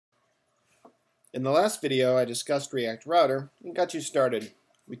In the last video, I discussed ReactRouter and got you started.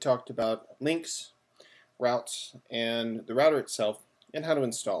 We talked about links, routes, and the router itself, and how to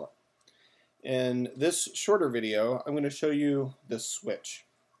install it. In this shorter video, I'm going to show you the switch.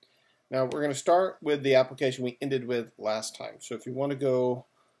 Now, we're going to start with the application we ended with last time. So if you want to go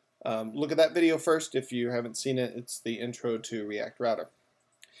look at that video first, if you haven't seen it, it's the intro to ReactRouter.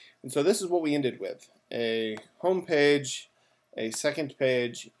 And so this is what we ended with: a home page, a second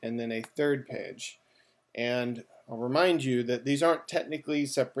page, and then a third page. And I'll remind you that these aren't technically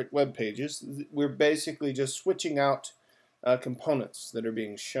separate web pages. We're basically just switching out components that are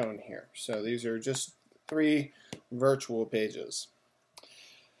being shown here. So these are just three virtual pages.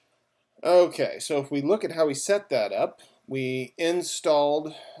 Okay, so if we look at how we set that up, we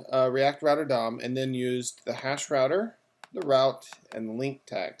installed ReactRouter DOM and then used the hash router, the route, and the link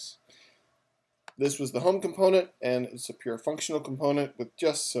tags. This was the home component, and it's a pure functional component with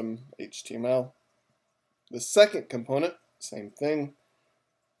just some HTML. The second component, same thing.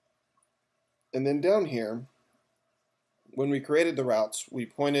 And then down here, when we created the routes, we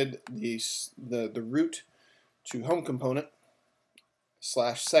pointed the root to home component /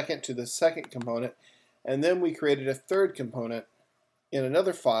 second to the second component, and then we created a third component in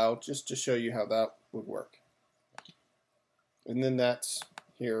another file just to show you how that would work. And then that's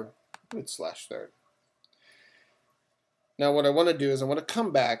here with /third. Now what I want to do is I want to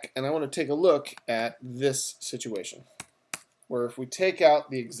come back and I want to take a look at this situation where if we take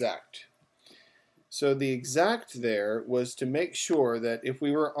out the exact. So the exact there was to make sure that if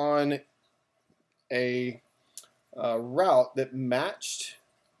we were on a route that matched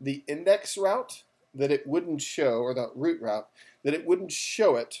the index route, that it wouldn't show, or the root route, that it wouldn't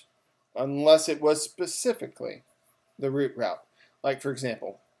show it unless it was specifically the root route. Like for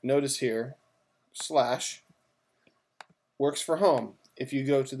example, notice here, / works for home. If you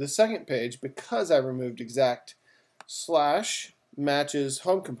go to the second page, because I removed exact, / matches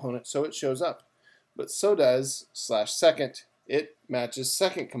home component, so it shows up. But so does /second, it matches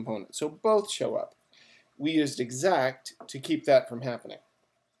second component, so both show up. We used exact to keep that from happening.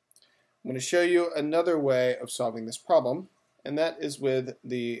 I'm going to show you another way of solving this problem, and that is with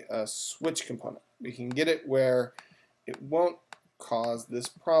the switch component. We can get it where it won't cause this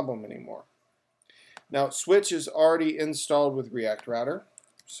problem anymore. Now, switch is already installed with ReactRouter,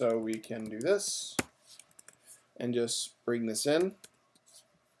 so we can do this and just bring this in.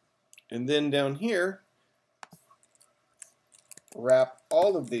 And then down here, wrap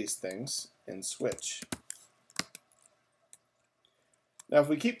all of these things in switch. Now, if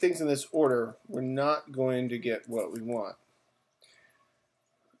we keep things in this order, we're not going to get what we want.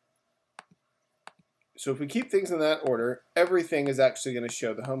 So if we keep things in that order, everything is actually going to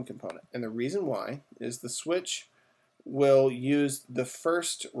show the home component. And the reason why is the switch will use the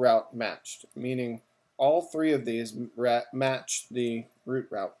first route matched, meaning all three of these match the root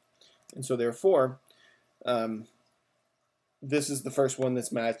route. And so therefore, this is the first one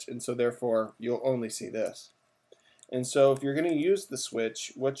that's matched, and so therefore you'll only see this. And so if you're going to use the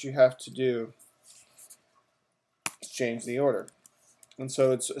switch, what you have to do is change the order. And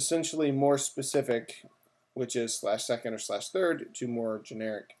so it's essentially more specific, which is /second or /third, to more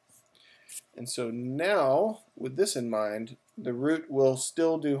generic. And so now, with this in mind, the root will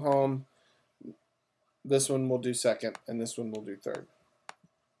still do home, this one will do second, and this one will do third.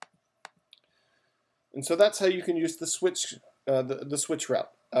 And so that's how you can use the switch, the switch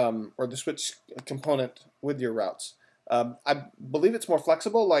route, or the switch component with your routes. I believe it's more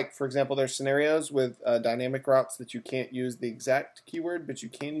flexible. Like, for example, there's scenarios with dynamic routes that you can't use the exact keyword, but you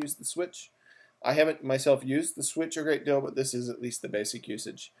can use the switch. I haven't myself used the switch a great deal, but this is at least the basic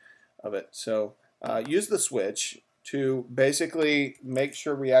usage of it. So use the switch to basically make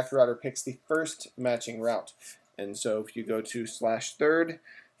sure ReactRouter picks the first matching route. And so if you go to /third,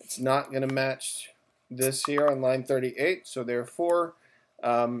 it's not going to match this here on line 38, so therefore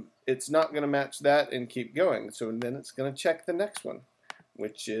it's not going to match that and keep going. So then it's going to check the next one,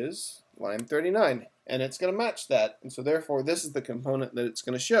 which is line 39, and it's going to match that. And so therefore this is the component that it's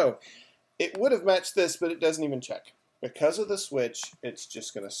going to show. It would have matched this, but it doesn't even check. Because of the switch, it's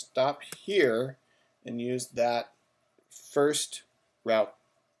just going to stop here and use that first route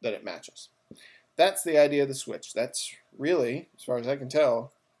that it matches. That's the idea of the switch. That's really, as far as I can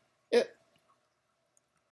tell,